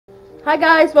Hi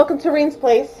guys, welcome to Reen's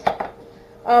Place.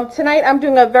 Tonight I'm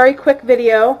doing a very quick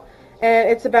video, and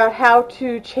it's about how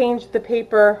to change the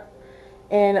paper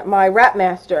in my Wrap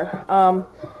Master.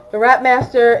 The Wrap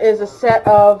Master is a set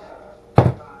of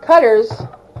cutters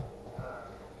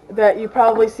that you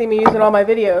probably see me use in all my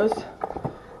videos.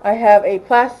 I have a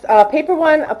paper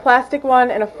one, a plastic one,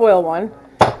 and a foil one.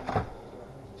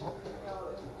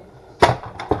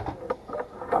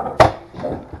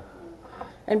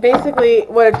 And basically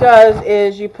what it does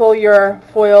is you pull your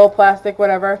foil, plastic,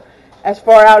 whatever, as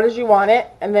far out as you want it,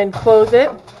 and then close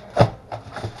it,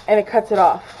 and it cuts it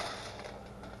off.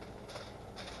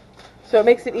 So it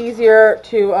makes it easier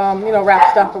to,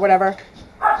 wrap stuff or whatever.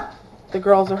 The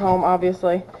girls are home,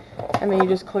 obviously. And then you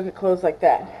just click it closed like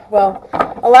that. Well,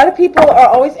 a lot of people are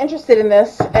always interested in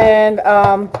this, and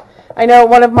I know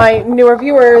one of my newer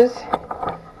viewers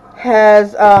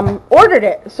has ordered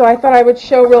it. So I thought I would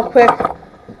show real quick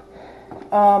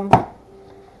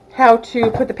how to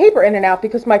put the paper in and out,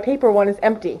 because my paper one is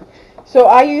empty. So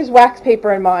I use wax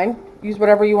paper in mine. Use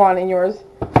whatever you want in yours.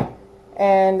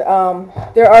 And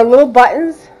there are little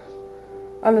buttons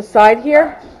on the side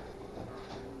here,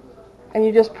 and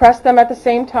you just press them at the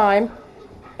same time,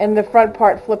 and the front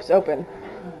part flips open.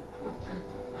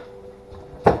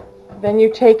 Then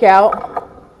you take out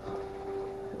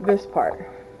this part.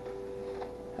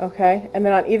 Okay, and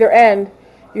then on either end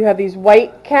you have these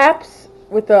white caps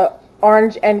with the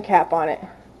orange end cap on it,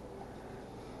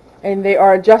 and they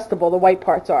are adjustable. The white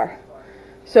parts are.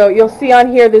 So you'll see on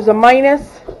here there's a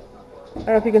minus. I don't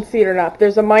know if you can see it or not, but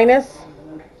there's a minus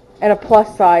and a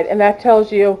plus side, and that tells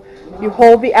you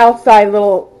hold the outside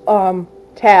little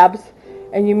tabs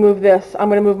and you move this. I'm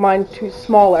going to move mine to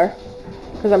smaller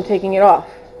because I'm taking it off,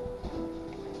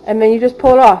 and then you just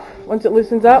pull it off. Once it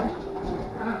loosens up,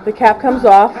 the cap comes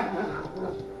off,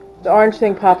 the orange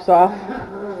thing pops off,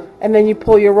 and then you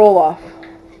pull your roll off.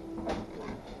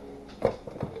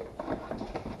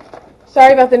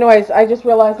 Sorry about the noise. I just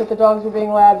realized that the dogs were being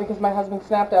loud because my husband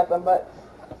snapped at them, but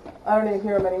I don't even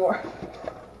hear them anymore.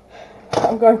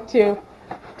 I'm going to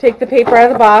take the paper out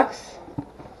of the box.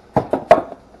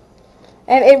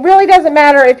 And it really doesn't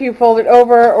matter if you fold it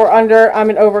over or under. I'm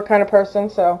an over kind of person,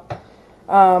 so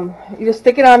you just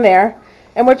stick it on there.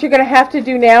 And what you're going to have to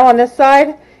do now on this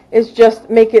side is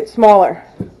just make it smaller.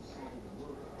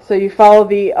 So you follow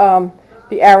the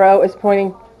arrow is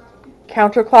pointing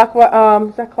counterclockwise.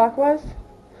 Is that clockwise?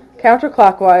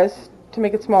 Counterclockwise to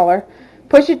make it smaller.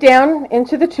 Push it down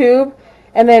into the tube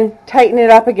and then tighten it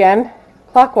up again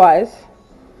clockwise.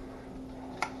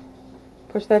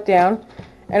 Push that down.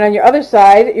 And on your other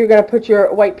side, you're going to put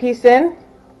your white piece in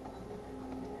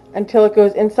until it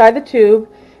goes inside the tube.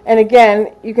 And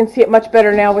again, you can see it much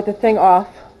better now with the thing off.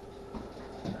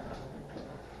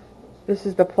 This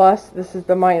is the plus, this is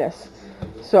the minus.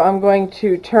 So I'm going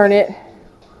to turn it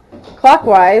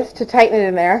clockwise to tighten it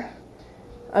in there.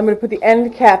 I'm going to put the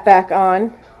end cap back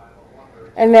on.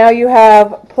 And now you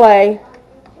have play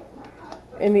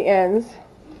in the ends.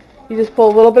 You just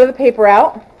pull a little bit of the paper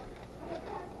out.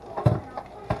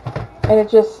 And it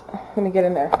just, let me get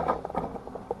in there.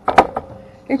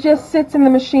 It just sits in the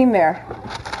machine there.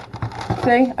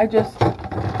 See, I just,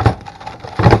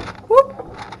 whoop.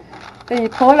 Then you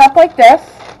pull it up like this.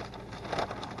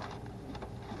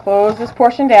 Close this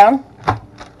portion down.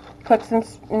 Clicks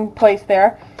in place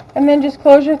there. And then just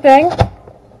close your thing.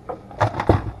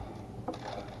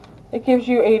 It gives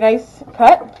you a nice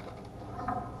cut.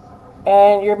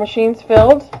 And your machine's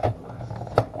filled.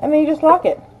 And then you just lock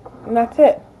it. And that's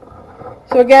it.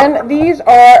 So again, these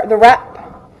are the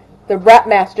Wrap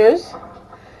Masters.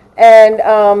 And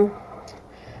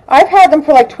I've had them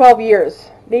for like 12 years.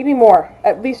 Maybe more.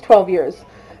 At least 12 years.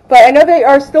 But I know they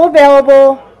are still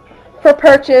available for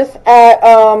purchase at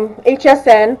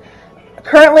HSN.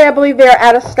 Currently, I believe they are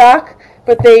out of stock,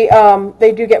 but they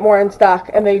do get more in stock,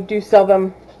 and they do sell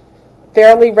them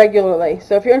fairly regularly.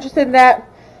 So if you're interested in that,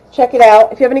 check it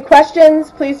out. If you have any questions,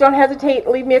 please don't hesitate.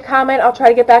 Leave me a comment. I'll try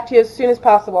to get back to you as soon as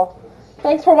possible.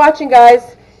 Thanks for watching,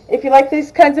 guys. If you like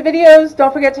these kinds of videos,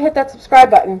 don't forget to hit that subscribe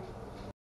button.